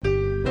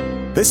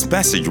This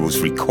message was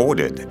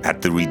recorded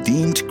at the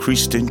Redeemed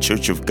Christian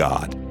Church of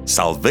God,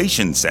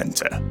 Salvation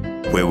Center,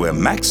 where we're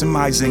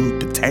maximizing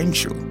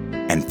potential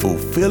and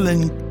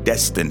fulfilling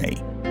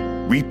destiny.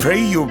 We pray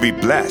you'll be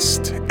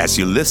blessed as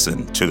you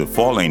listen to the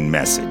following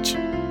message.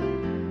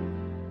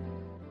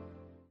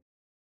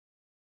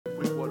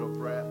 Quick word of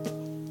prayer.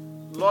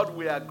 Lord,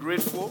 we are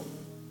grateful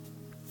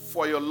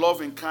for your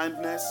loving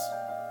kindness,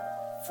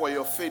 for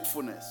your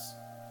faithfulness.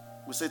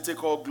 We say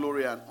take all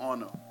glory and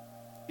honor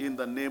in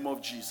the name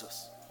of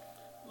Jesus.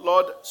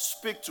 Lord,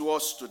 speak to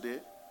us today.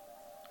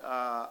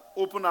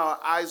 Open our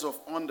eyes of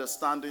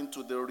understanding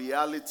to the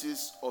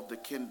realities of the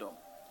kingdom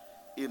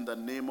in the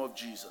name of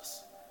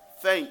Jesus.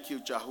 Thank you,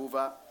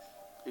 Jehovah,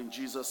 in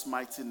Jesus'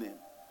 mighty name.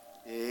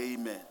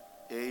 Amen.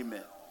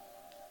 Amen.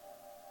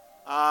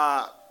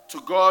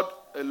 To God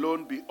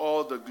alone be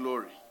all the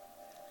glory.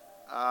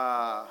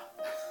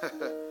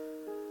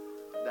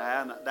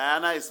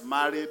 Diana is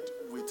married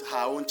with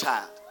her own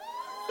child.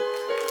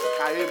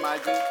 Can you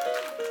imagine?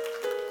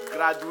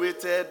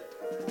 Graduated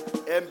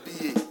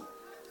MBA.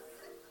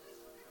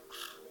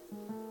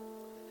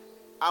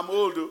 I'm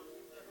old.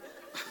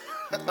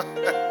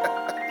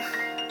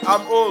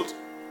 I'm old.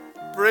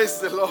 Praise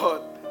the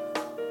Lord.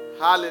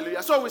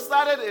 Hallelujah. So we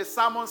started a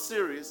sermon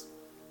series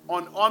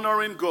on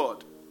honoring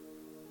God.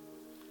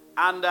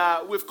 And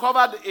we've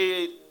covered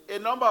a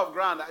number of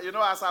ground. You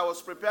know, as I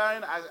was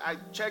preparing, I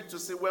checked to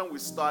see when we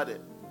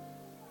started.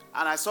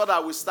 And I saw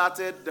that we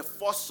started the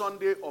first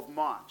Sunday of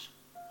March.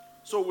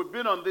 So we've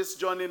been on this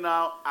journey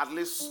now at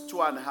least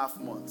 2.5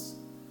 months.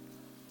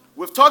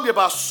 We've talked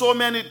about so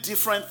many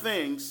different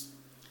things.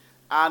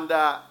 And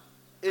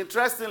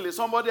interestingly,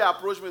 somebody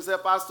approached me and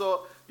said, Pastor,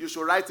 you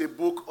should write a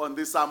book on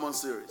this sermon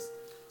series.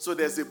 So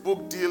there's a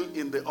book deal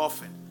in the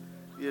offing.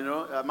 You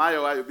know,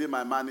 Mayowa, you'll be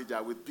my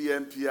manager with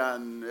PMP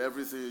and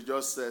everything. You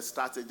just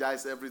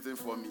strategize everything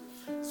for me.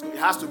 So it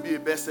has to be a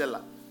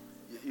bestseller.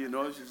 You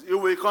know, you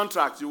will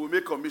contract, you will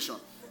make commission.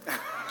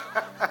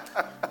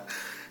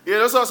 You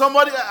know, so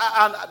somebody,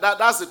 and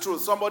that's the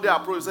truth. Somebody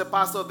approached and said,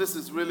 Pastor, this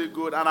is really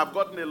good. And I've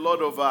gotten a lot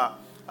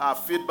of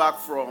feedback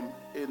from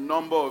a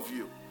number of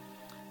you.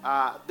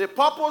 The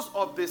purpose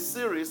of this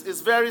series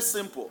is very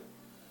simple.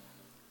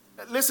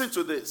 Listen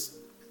to this.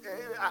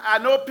 I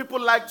know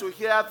people like to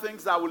hear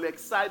things that will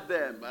excite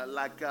them,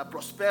 like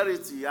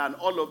prosperity and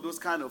all of those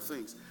kind of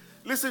things.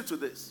 Listen to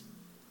this.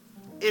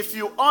 If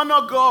you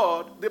honor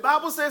God, the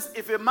Bible says,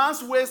 if a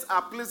man's ways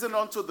are pleasing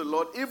unto the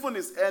Lord, even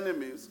his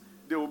enemies,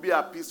 they will be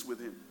at peace with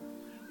him.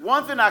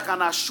 One thing I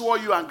can assure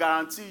you and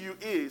guarantee you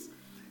is,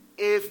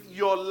 if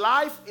your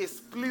life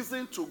is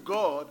pleasing to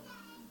God,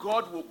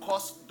 God will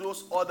cause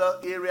those other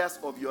areas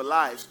of your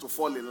lives to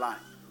fall in line.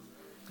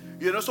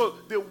 You know, so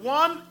the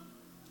one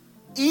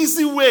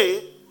easy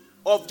way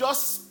of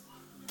just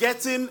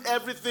getting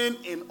everything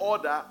in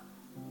order,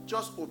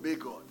 just obey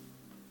God.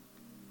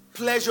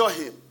 Pleasure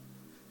him.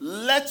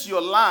 Let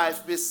your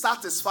life be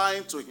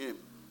satisfying to him.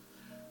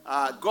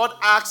 God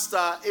asked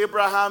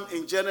Abraham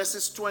in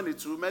Genesis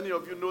 22, many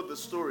of you know the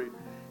story.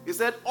 He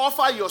said,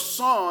 offer your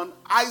son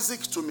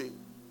Isaac to me.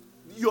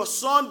 Your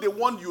son, the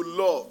one you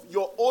love,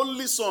 your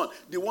only son,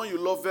 the one you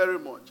love very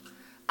much.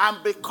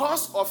 And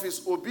because of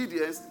his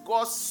obedience,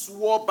 God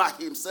swore by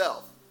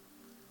himself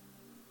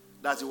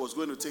that he was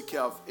going to take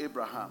care of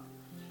Abraham.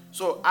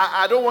 So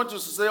I don't want to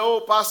say,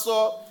 oh,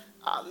 Pastor,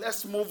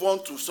 let's move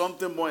on to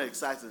something more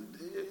exciting.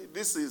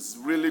 This is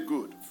really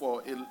good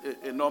for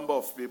a number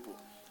of people,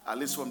 at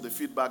least from the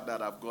feedback that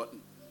I've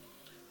gotten.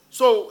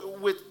 So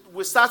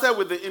we started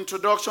with the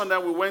introduction,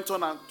 then we went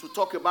on to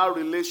talk about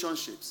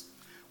relationships.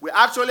 We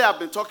actually have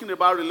been talking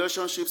about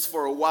relationships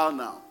for a while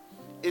now.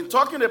 In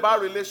talking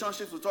about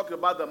relationships, we talked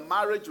about the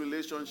marriage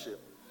relationship.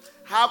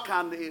 How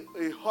can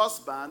a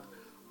husband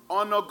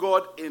honor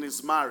God in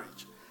his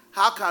marriage?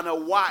 How can a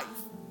wife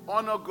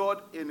honor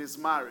God in his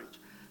marriage?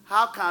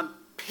 How can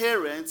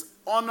parents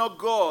honor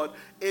God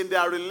in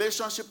their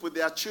relationship with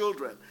their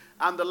children?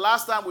 And the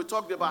last time we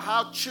talked about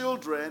how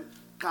children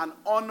can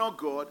honor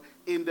God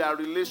in their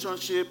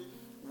relationship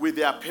with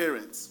their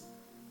parents.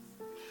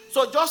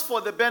 So just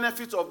for the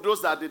benefit of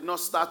those that did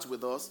not start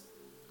with us,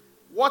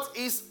 what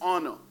is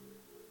honor?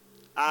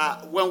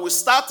 When we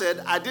started,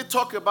 I did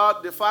talk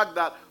about the fact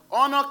that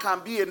honor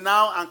can be a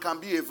noun and can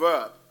be a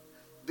verb.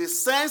 The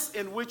sense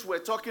in which we're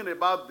talking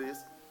about this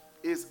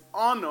is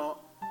honor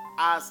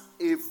as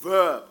a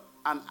verb,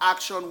 an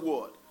action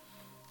word.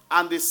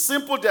 And the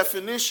simple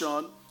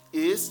definition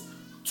is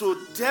to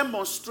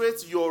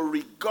demonstrate your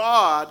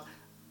regard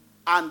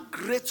and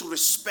great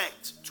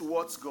respect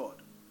towards God.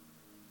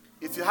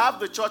 If you have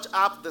the church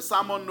app, the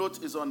sermon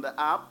note is on the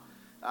app.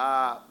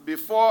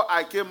 Before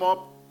I came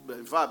up,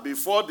 in fact,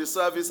 before the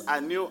service, I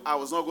knew I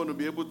was not going to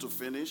be able to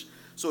finish.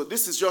 So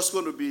this is just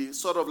going to be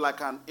sort of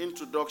like an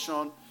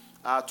introduction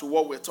to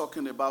what we're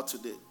talking about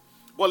today.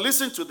 But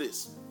listen to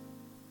this.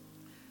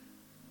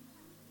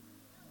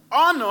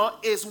 Honor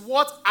is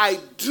what I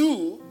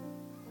do,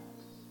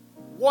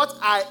 what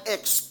I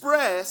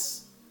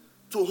express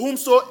to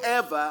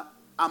whomsoever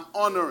I'm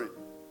honoring.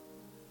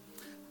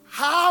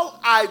 How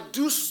I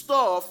do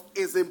stuff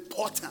is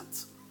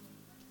important.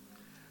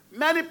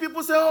 Many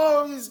people say,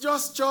 oh, it's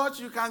just church.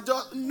 You can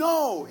just...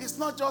 No, it's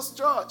not just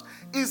church.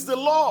 It's the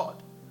Lord.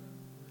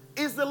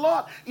 It's the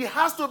Lord. He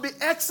has to be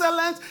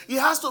excellent. He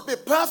has to be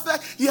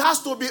perfect. He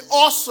has to be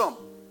awesome.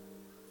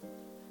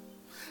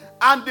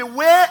 And the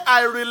way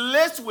I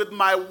relate with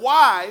my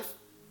wife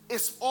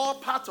is all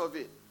part of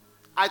it.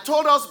 I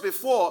told us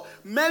before,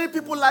 many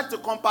people like to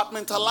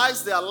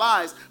compartmentalize their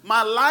lives.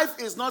 My life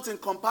is not in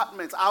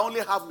compartments. I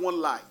only have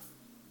one life.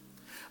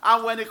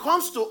 And when it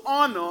comes to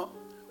honor,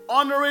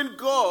 honoring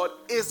God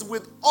is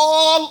with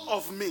all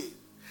of me.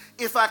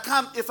 If I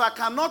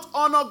cannot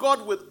honor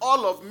God with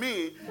all of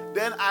me,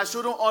 then I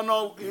shouldn't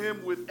honor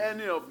him with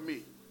any of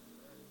me.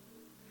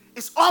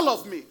 It's all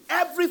of me.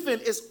 Everything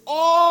is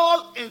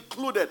all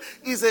included.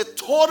 It's a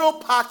total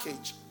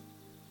package.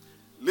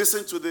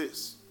 Listen to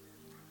this.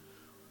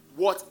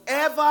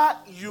 Whatever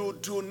you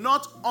do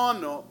not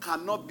honor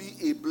cannot be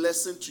a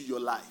blessing to your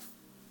life.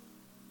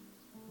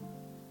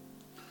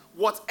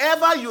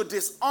 Whatever you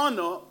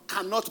dishonor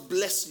cannot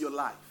bless your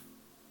life.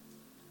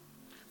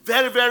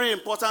 Very, very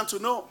important to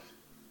know.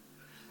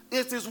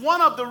 It is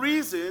one of the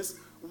reasons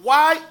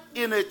why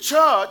in a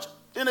church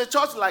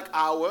like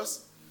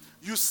ours,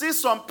 you see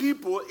some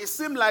people, it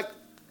seems like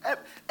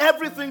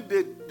everything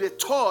they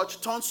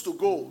touch turns to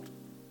gold.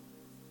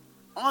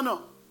 Honor.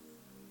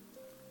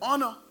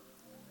 Honor.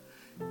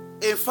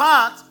 In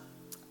fact,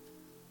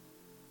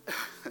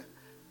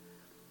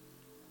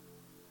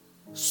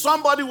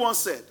 somebody once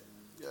said,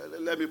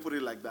 let me put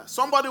it like that.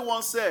 Somebody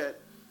once said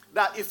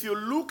that if you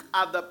look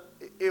at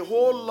a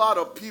whole lot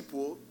of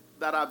people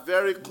that are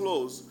very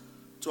close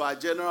to our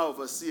general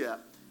overseer,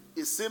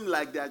 it seems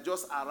like they are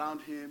just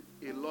around him.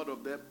 A lot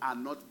of them are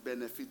not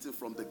benefiting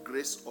from the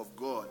grace of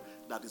God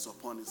that is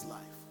upon his life.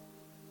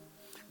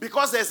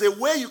 Because there's a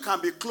way you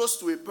can be close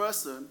to a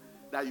person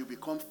that you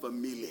become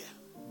familiar.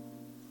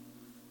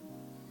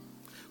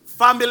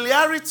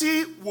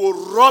 Familiarity will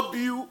rob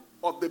you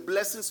of the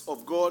blessings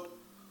of God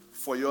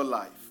for your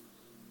life.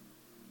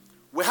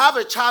 We have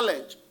a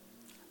challenge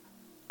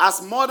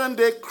as modern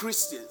day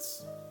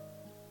Christians,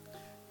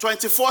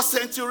 24th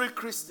century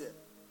Christians.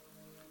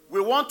 We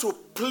want to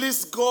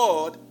please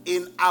God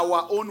in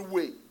our own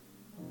way.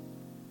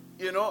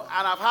 And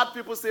I've had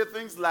people say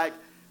things like,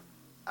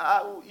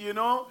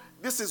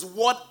 this is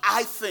what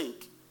I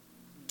think.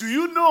 Do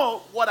you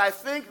know what I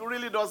think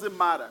really doesn't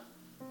matter?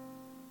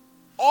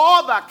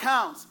 All that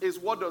counts is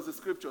what does the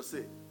scripture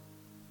say?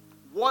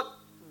 What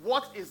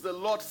is the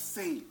Lord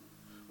saying?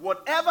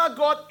 Whatever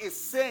God is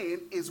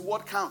saying is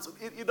what counts.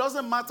 It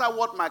doesn't matter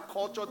what my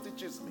culture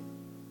teaches me.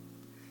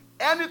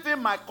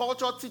 Anything my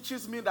culture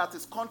teaches me that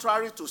is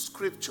contrary to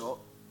scripture,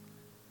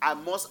 I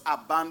must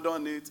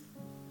abandon it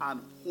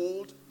and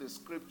hold the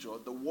scripture,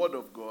 the word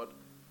of God,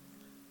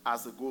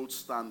 as the gold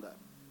standard.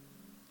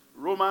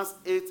 Romans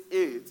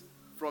 8:8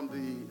 from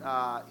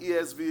the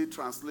ESV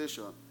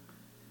translation.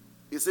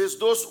 It says,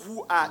 those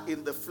who are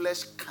in the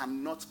flesh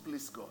cannot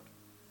please God.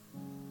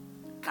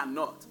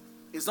 Cannot.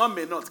 It's not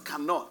may not,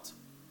 cannot.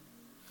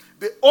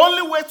 The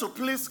only way to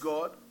please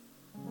God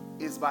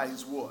is by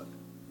his word.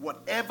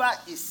 Whatever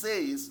he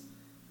says,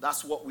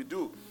 that's what we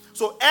do.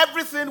 So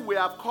everything we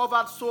have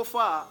covered so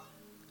far,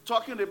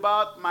 talking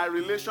about my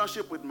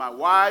relationship with my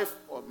wife,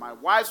 or my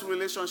wife's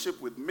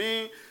relationship with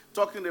me,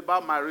 talking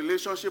about my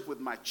relationship with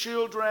my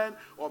children,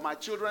 or my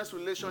children's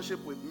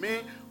relationship with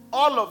me,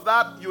 all of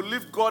that, you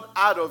leave God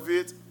out of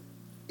it,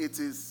 it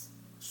is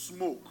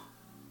smoke.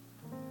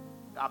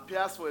 It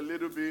appears for a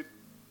little bit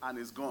and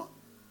it's gone.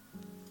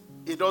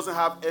 It doesn't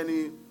have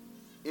any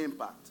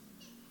impact.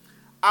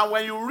 And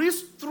when you read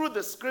through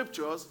the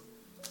scriptures,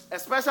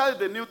 especially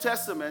the New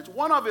Testament,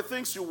 one of the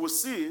things you will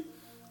see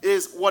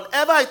is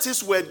whatever it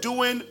is we're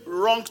doing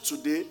wrong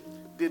today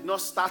did not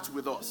start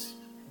with us.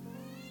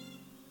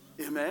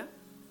 Amen?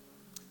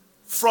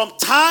 From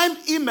time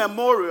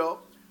immemorial,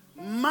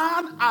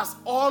 man has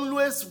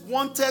always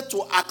wanted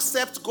to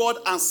accept God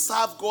and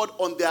serve God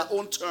on their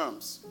own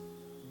terms.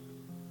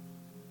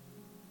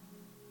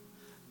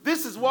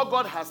 This is what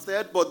God has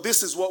said, but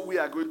this is what we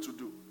are going to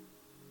do.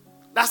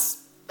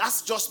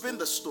 That's just been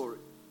the story.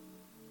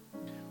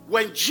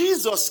 When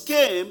Jesus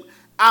came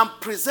and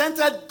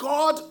presented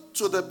God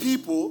to the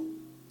people,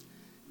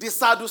 the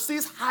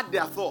Sadducees had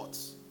their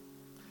thoughts.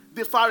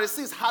 The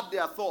Pharisees had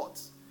their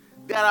thoughts.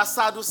 There are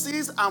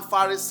Sadducees and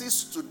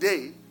Pharisees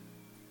today,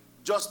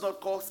 just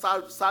not called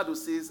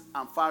Sadducees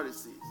and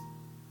Pharisees,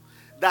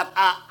 that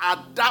are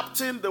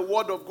adapting the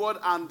word of God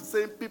and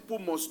saying people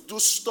must do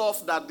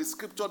stuff that the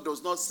scripture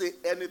does not say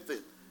anything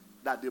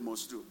that they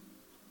must do.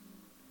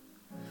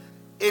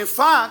 In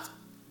fact,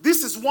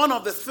 this is one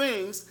of the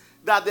things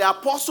that the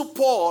Apostle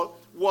Paul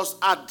was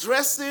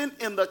addressing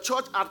in the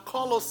church at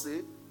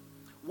Colossae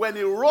when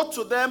he wrote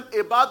to them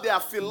about their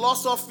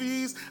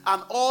philosophies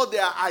and all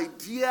their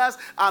ideas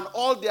and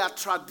all their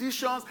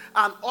traditions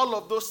and all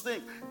of those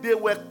things. They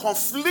were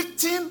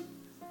conflicting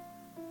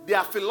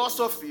their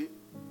philosophy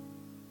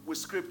with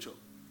scripture.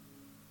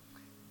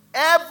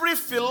 Every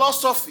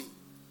philosophy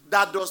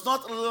that does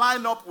not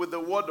line up with the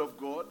word of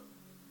God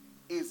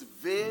is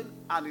vain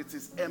and it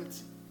is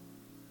empty.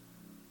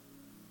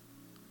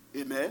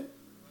 Amen.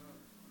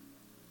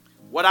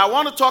 What I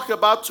want to talk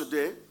about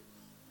today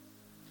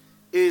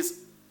is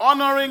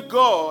honoring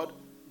God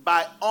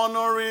by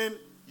honoring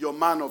your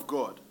man of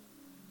God.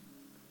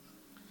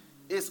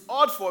 It's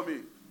odd for me.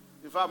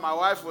 In fact, my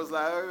wife was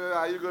like,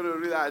 are you going to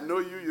read? I know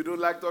you don't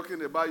like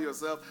talking about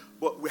yourself,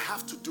 but we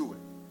have to do it.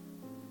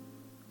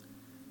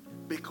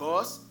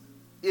 Because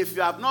if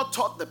you have not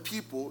taught the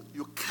people,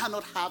 you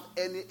cannot have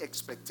any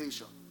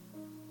expectation.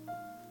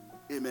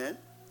 Amen.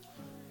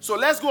 So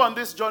let's go on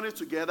this journey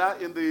together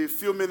in the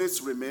few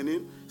minutes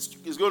remaining.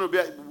 It's going to be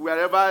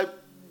wherever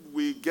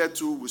we get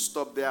to, we'll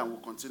stop there and we'll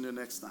continue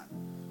next time.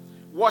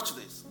 Watch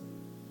this.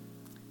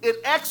 In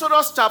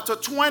Exodus chapter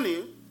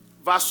 20,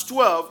 verse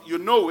 12, you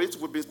know it,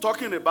 we've been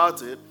talking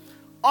about it.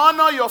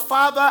 Honor your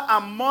father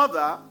and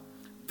mother,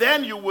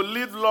 then you will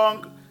live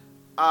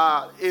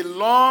a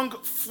long,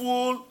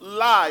 full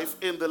life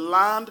in the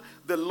land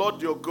the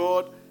Lord your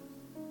God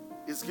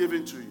is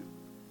giving to you.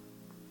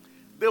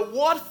 The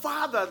word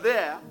father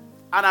there,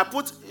 and I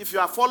put, if you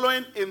are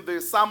following in the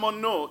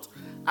sermon note,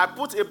 I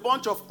put a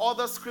bunch of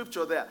other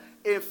scripture there.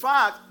 In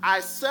fact,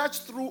 I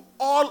searched through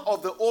all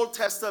of the Old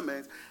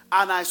Testament,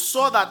 and I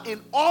saw that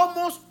in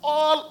almost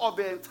all of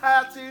the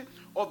entirety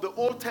of the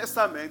Old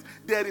Testament,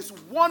 there is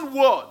one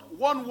word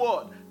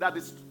that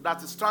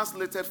is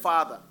translated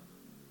father.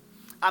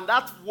 And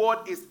that word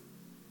is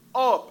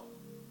up.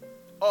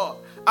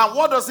 And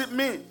what does it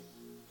mean?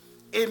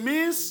 It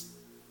means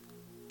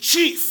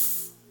chief,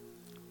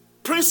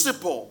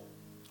 principal,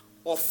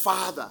 or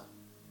father.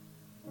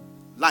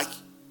 Like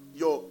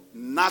your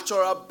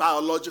natural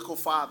biological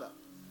father.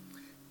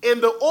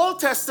 In the Old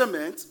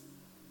Testament,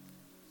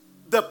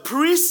 the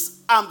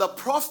priests and the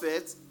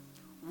prophets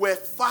were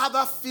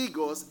father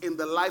figures in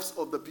the lives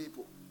of the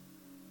people.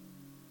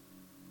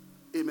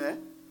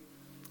 Amen.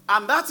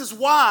 And that is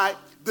why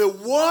the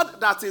word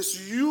that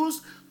is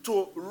used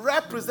to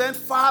represent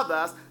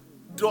fathers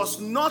does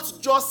not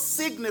just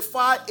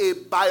signify a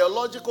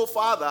biological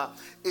father,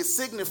 it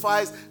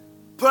signifies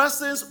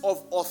persons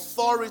of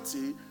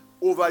authority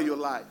over your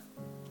life,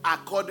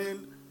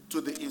 according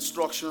to the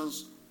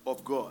instructions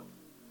of God.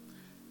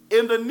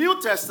 In the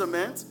New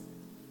Testament,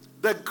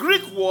 the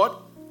Greek word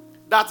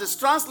that is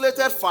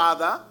translated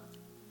father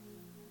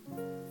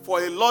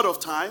for a lot of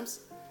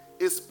times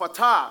is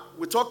pater.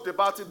 We talked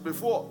about it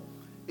before.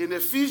 In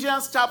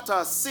Ephesians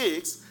chapter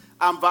 6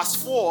 and verse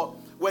 4,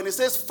 when it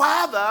says,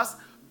 fathers,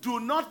 do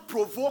not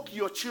provoke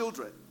your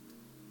children.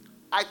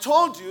 I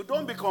told you,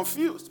 don't be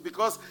confused,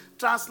 because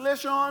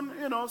translation,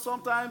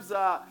 sometimes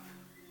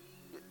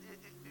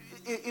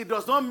it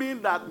does not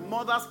mean that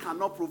mothers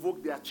cannot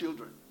provoke their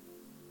children.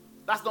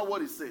 That's not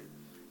what it's saying.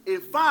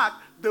 In fact,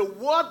 the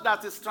word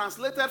that is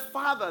translated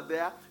father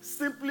there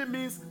simply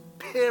means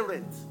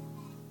parent.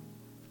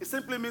 It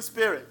simply means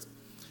parent.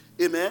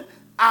 Amen.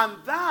 And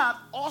that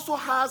also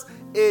has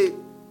a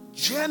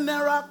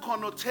general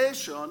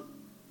connotation,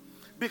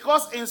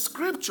 because in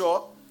Scripture,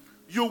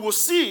 you will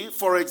see,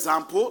 for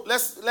example,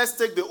 let's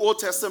take the Old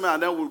Testament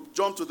and then we'll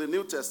jump to the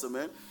New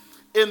Testament.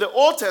 In the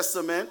Old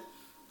Testament,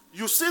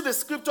 you see the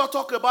Scripture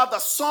talk about the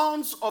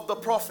sons of the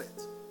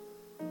prophet.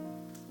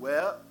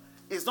 Well,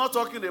 it's not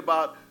talking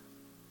about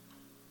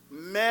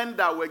men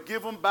that were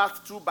given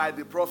birth to by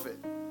the prophet.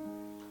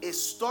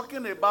 It's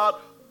talking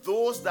about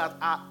those that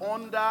are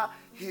under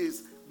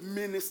his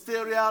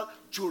ministerial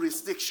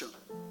jurisdiction.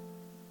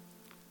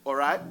 All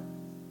right?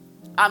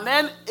 And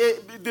then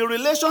the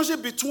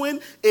relationship between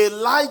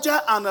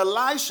Elijah and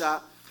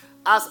Elisha,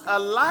 as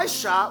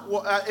Elijah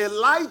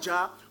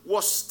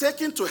was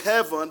taken to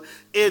heaven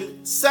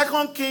in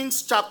 2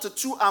 Kings chapter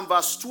 2 and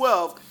verse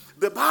 12,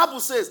 the Bible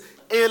says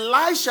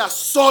Elisha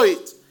saw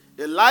it.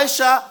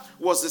 Elisha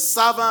was the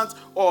servant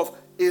of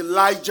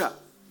Elijah.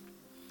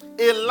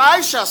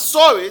 Elisha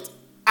saw it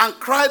and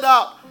cried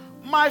out,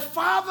 my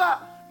father,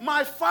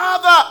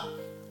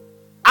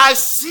 I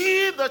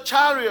see the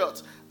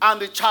chariot and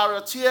the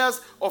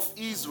charioteers of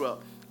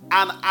Israel.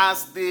 And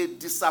as they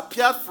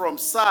disappeared from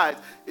sight,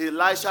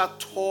 Elisha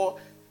tore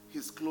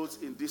his clothes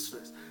in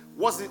distress.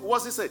 What's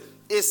he saying?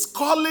 It's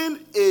calling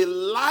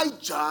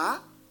Elijah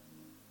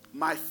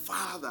my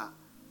father,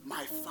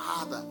 my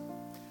father.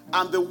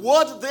 And the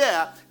word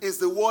there is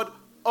the word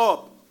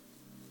up,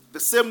 the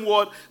same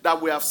word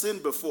that we have seen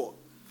before.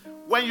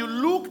 When you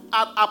look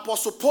at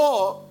Apostle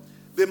Paul,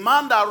 the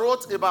man that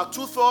wrote about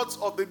 2/3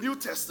 of the New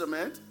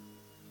Testament,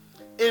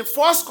 in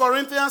 1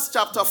 Corinthians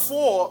chapter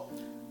 4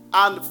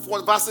 and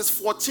verses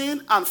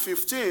 14 and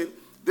 15,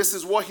 this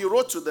is what he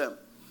wrote to them.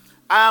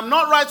 I am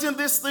not writing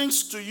these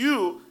things to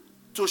you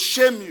to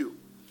shame you,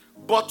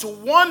 but to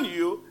warn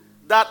you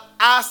that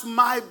as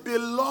my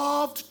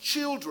beloved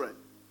children,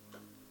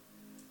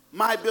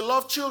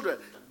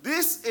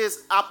 this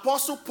is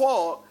Apostle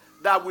Paul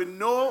that we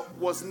know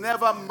was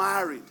never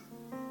married.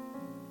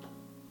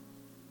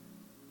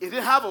 He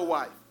didn't have a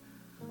wife.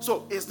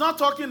 So it's not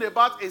talking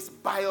about his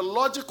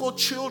biological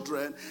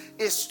children.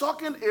 It's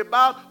talking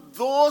about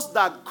those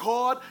that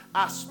God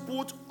has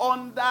put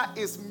under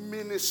his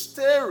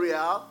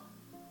ministerial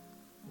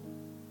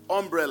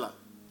umbrella.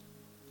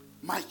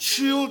 My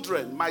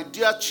children, my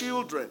dear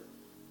children.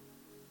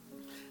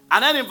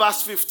 And then in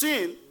verse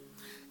 15,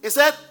 it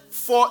said,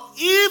 for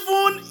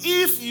even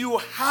if you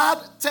had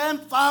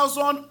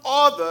 10,000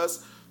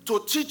 others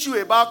to teach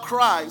you about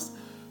Christ,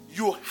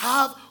 you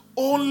have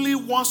only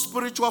one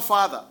spiritual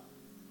father.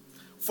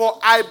 For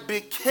I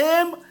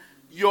became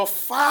your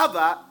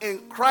father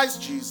in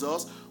Christ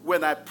Jesus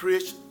when I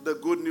preached the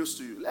good news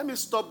to you. Let me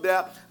stop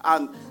there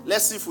and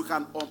let's see if we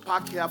can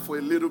unpack here for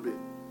a little bit.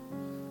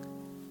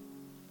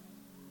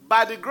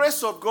 By the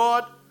grace of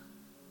God,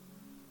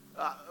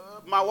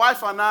 my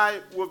wife and I,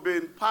 we've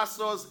been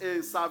pastors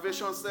in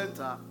Salvation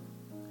Center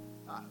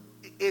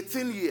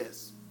 18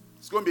 years.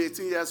 It's going to be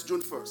 18 years,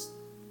 June 1st.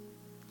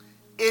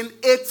 In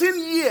 18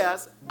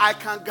 years, I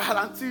can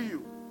guarantee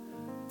you,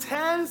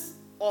 tens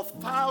of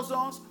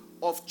thousands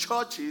of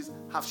churches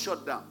have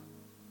shut down.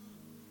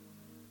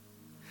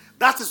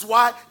 That is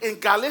why in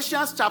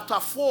Galatians chapter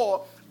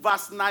 4,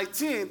 verse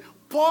 19,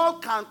 Paul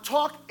can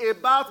talk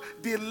about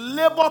the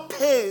labor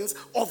pains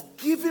of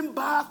giving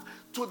birth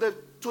to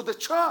the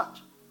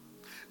church.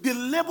 The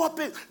labor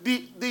pains,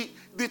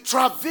 the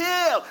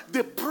travail,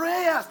 the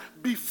prayers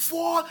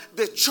before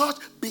the church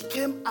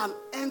became an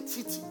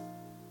entity.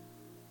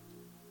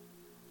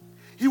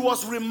 He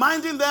was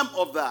reminding them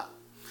of that.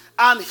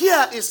 And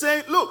here he's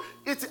saying, look,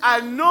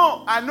 I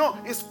know,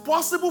 it's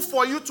possible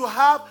for you to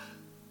have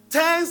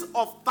tens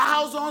of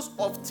thousands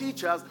of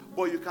teachers,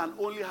 but you can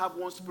only have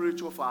one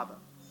spiritual father.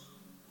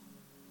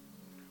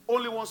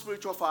 Only one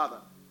spiritual father.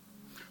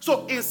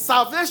 So in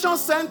Salvation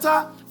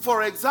Center,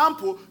 for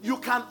example, you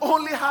can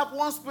only have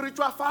one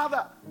spiritual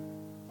father.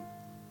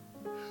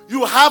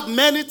 You have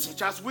many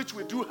teachers, which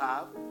we do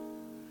have.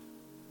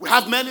 We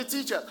have many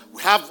teachers.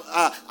 We have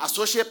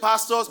associate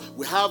pastors.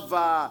 We have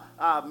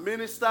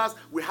ministers.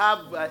 We have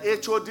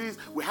HODs.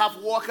 We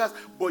have workers.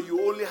 But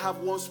you only have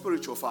one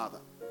spiritual father.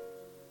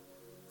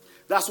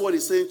 That's what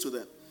he's saying to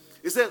them.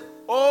 He said,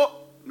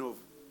 oh, no.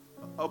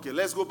 Okay,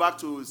 let's go back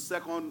to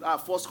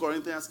 1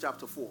 Corinthians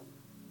chapter 4.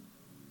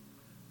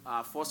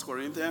 1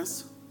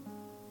 Corinthians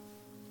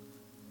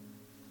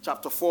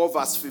chapter 4,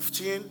 verse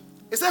 15.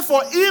 It said,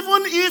 for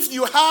even if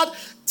you had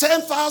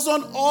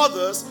 10,000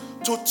 others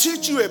to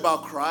teach you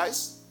about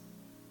Christ,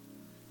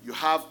 you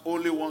have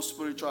only one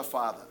spiritual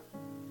father.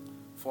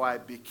 For I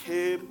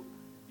became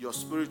your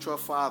spiritual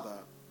father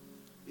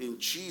in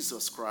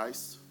Jesus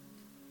Christ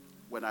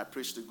when I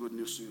preached the good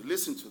news to you.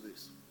 Listen to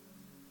this.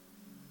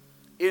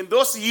 In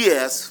those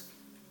years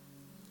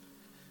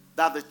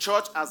that the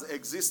church has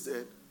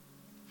existed,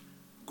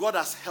 God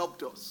has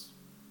helped us.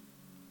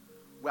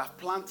 We have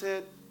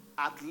planted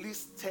at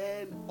least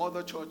 10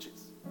 other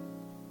churches.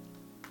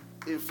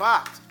 In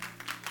fact,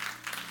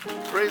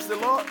 praise the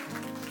Lord.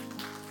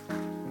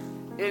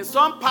 In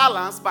some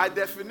parlance, by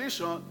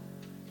definition,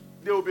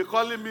 they will be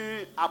calling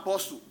me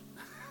apostle.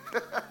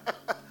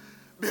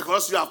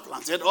 Because you have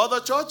planted other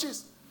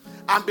churches.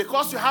 And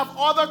because you have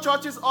other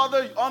churches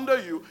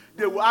under you,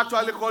 they will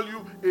actually call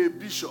you a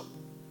bishop.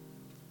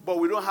 But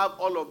we don't have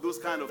all of those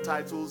kind of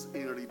titles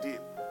in Redeem.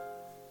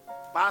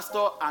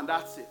 Pastor, and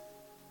that's it.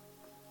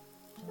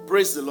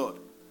 Praise the Lord.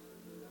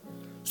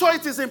 So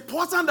it is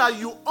important that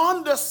you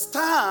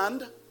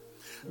understand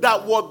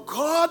that what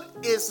God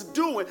is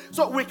doing,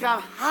 so we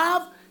can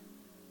have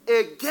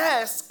a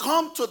guest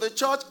come to the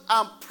church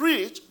and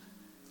preach,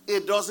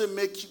 it doesn't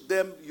make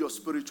them your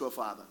spiritual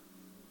father.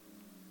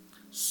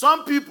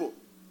 Some people,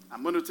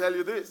 I'm going to tell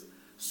you this,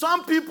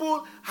 some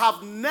people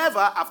have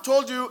never, I've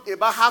told you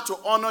about how to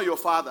honor your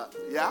father,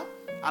 yeah?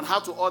 And how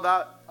to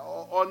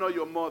honor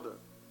your mother,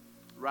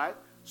 right?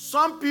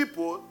 Some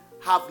people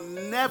have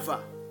never,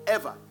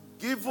 ever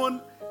given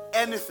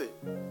anything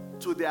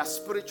to their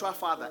spiritual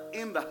father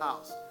in the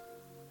house.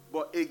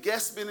 But a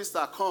guest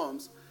minister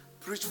comes,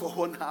 preach for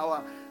 1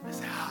 hour, and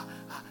say,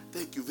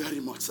 thank you very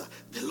much, sir.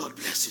 The Lord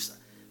bless you, sir.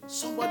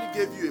 Somebody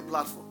gave you a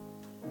platform.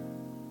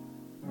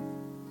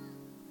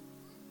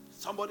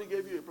 Somebody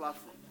gave you a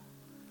platform.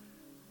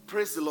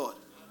 Praise the Lord.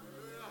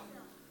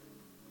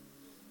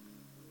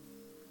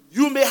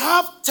 You may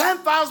have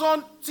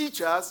 10,000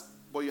 teachers,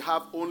 but you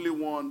have only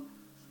one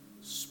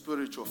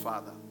spiritual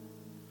father.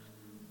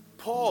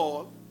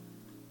 Paul,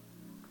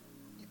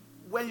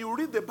 when you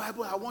read the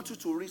Bible, I want you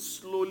to read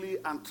slowly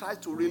and try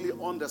to really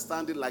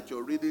understand it like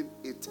you're reading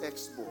a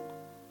textbook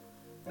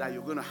that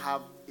you're going to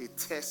have a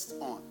test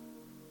on,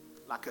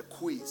 like a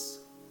quiz.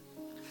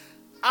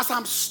 As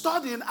I'm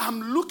studying,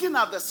 I'm looking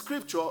at the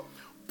scripture.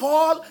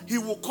 Paul, he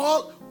will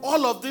call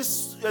all of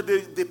this,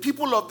 the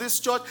people of this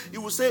church, he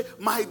will say,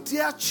 my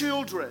dear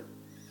children.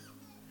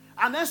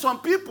 And then some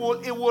people,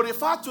 it will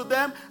refer to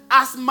them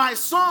as my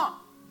son.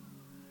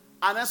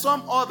 And then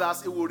some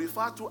others, it will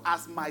refer to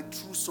as my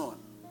true son.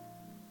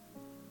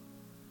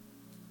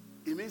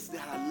 It means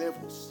there are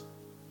levels.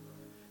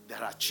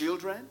 There are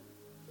children,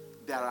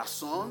 there are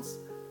sons,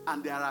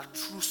 and there are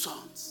true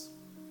sons.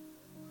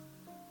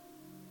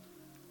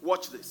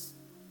 Watch this.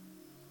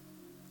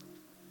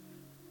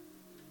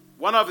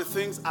 One of the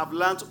things I've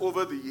learned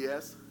over the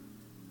years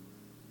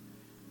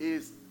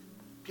is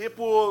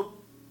people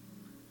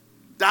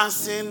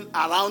dancing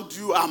around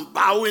you and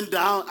bowing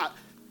down,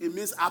 it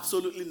means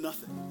absolutely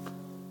nothing.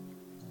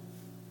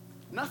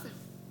 Nothing.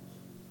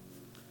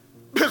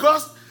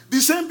 Because the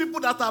same people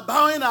that are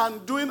bowing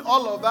and doing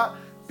all of that,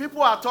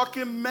 people are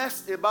talking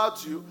mess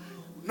about you.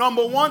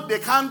 Number one, they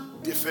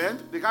can't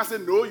defend. They can't say,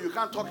 no, you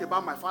can't talk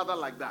about my father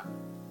like that.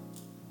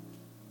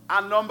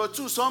 And number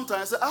two,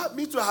 sometimes,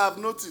 me too, I have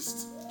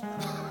noticed.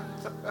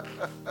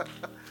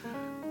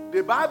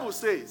 The Bible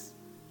says,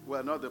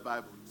 well, not the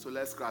Bible, so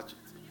let's scratch it.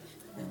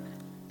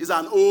 It's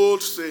an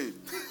old saying.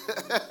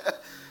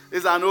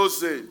 It's an old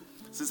saying.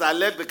 Since I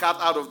let the cat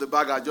out of the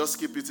bag, I just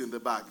keep it in the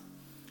bag.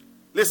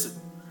 Listen,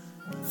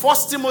 1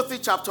 Timothy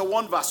chapter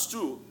 1 verse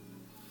 2,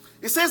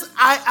 it says,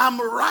 I am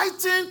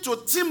writing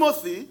to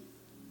Timothy,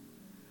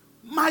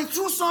 my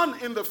true son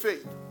in the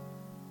faith.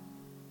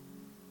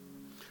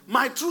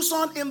 My true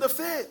son in the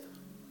faith.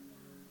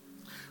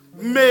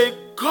 May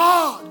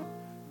God,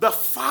 the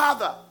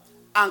Father,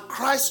 and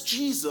Christ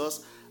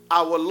Jesus,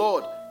 our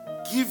Lord,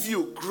 give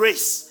you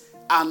grace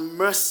and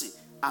mercy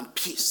and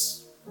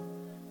peace.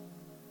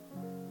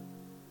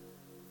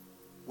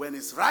 When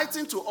it's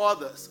writing to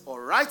others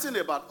or writing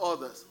about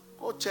others,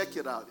 go check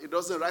it out. It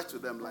doesn't write to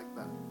them like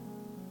that.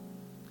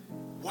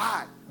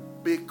 Why?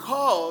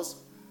 Because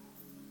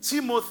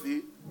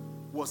Timothy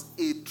was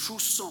a true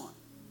son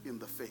in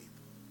the faith.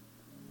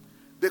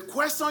 The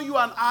question you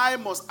and I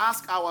must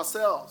ask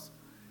ourselves,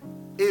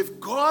 if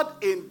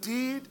God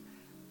indeed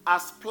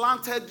has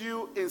planted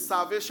you in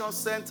Salvation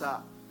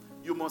Center,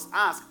 you must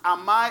ask,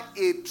 am I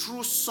a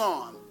true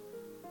son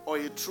or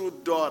a true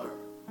daughter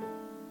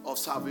of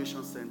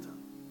Salvation Center?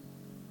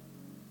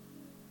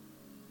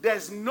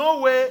 There's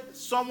no way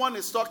someone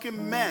is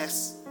talking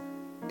mess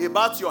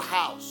about your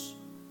house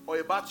or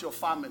about your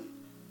family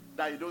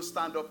that you don't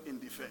stand up in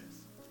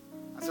defense.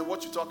 I said,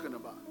 what you talking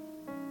about?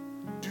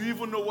 Do you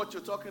even know what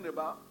you're talking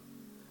about?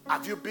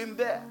 Have you been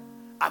there?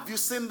 Have you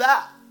seen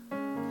that?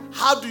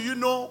 How do you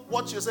know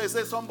what you say?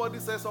 Say somebody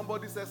say,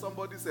 somebody say,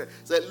 somebody say.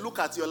 Say, look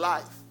at your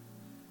life.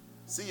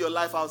 See your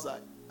life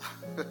outside.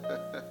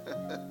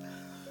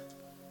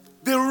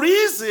 The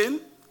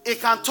reason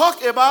it can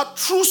talk about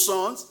true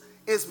sons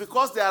is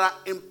because there are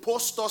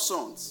impostor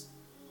sons.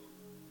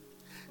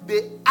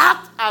 They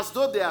act as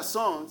though they are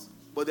sons,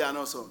 but they are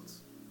not sons.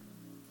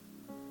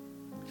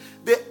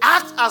 They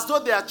act as though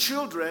they are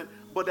children,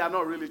 but they are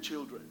not really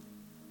children.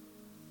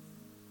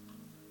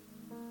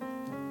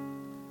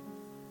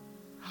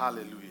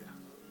 Hallelujah.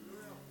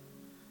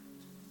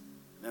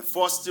 And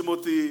 1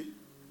 Timothy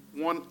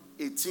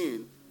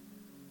 1:18,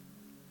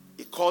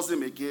 it calls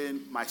him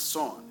again, my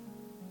son.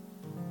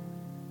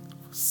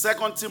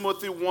 2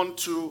 Timothy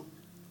 1:2,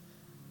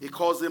 it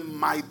calls him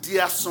my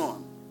dear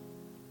son.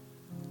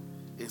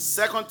 In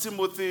 2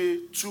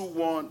 Timothy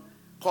 2:1,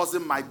 calls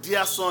him my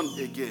dear son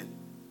again.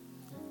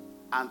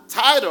 And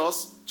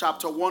Titus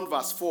chapter 1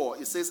 verse 4,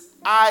 it says,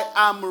 I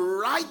am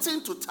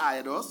writing to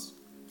Titus,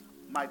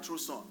 my true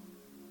son,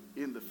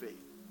 in the faith.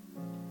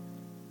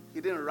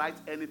 He didn't write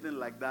anything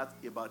like that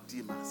about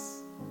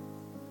Demas.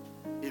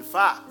 In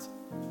fact,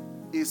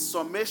 his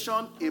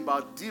summation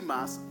about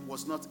Demas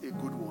was not a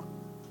good one.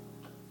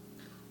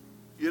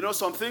 You know,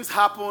 some things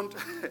happened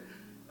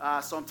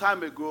some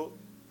time ago,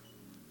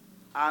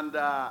 and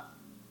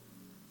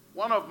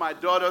one of my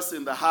daughters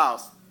in the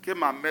house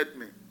came and met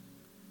me.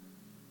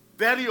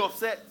 Very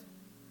upset.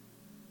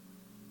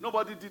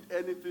 Nobody did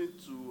anything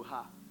to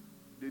her.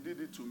 They did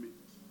it to me.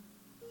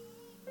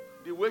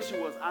 The way she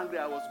was angry,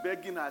 I was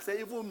begging her. I said,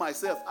 even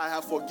myself, I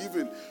have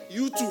forgiven.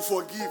 You too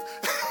forgive.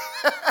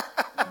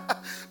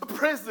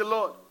 Praise the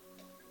Lord.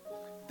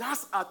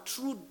 That's a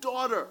true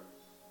daughter.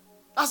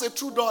 That's a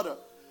true daughter.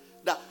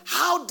 That,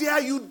 how dare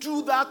you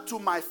do that to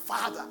my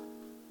father?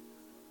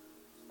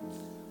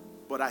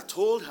 But I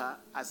told her,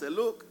 I said,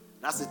 look,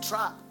 that's a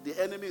trap the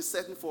enemy is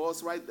setting for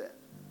us right there.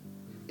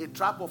 A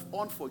trap of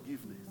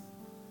unforgiveness.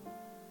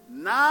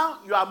 Now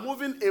you are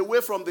moving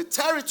away from the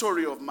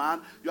territory of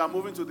man. You are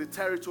moving to the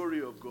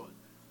territory of God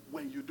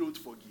when you don't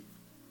forgive.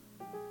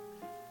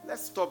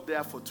 Let's stop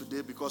there for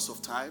today because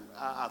of time.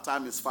 Our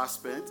time is fast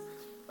spent.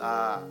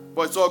 But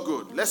it's all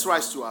good. Let's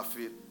rise to our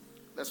feet.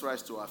 Let's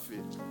rise to our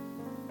feet.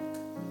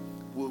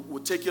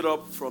 We'll take it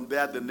up from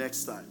there the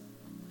next time.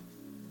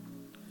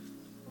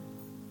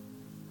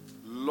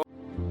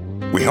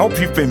 We hope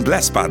you've been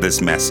blessed by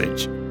this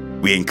message.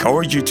 We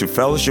encourage you to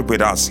fellowship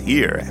with us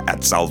here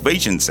at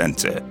Salvation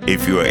Center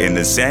if you are in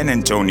the San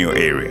Antonio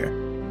area.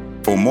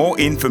 For more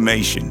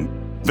information,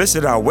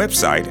 visit our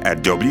website at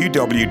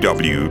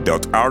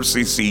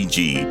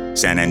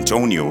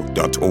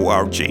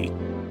www.rccgsanantonio.org.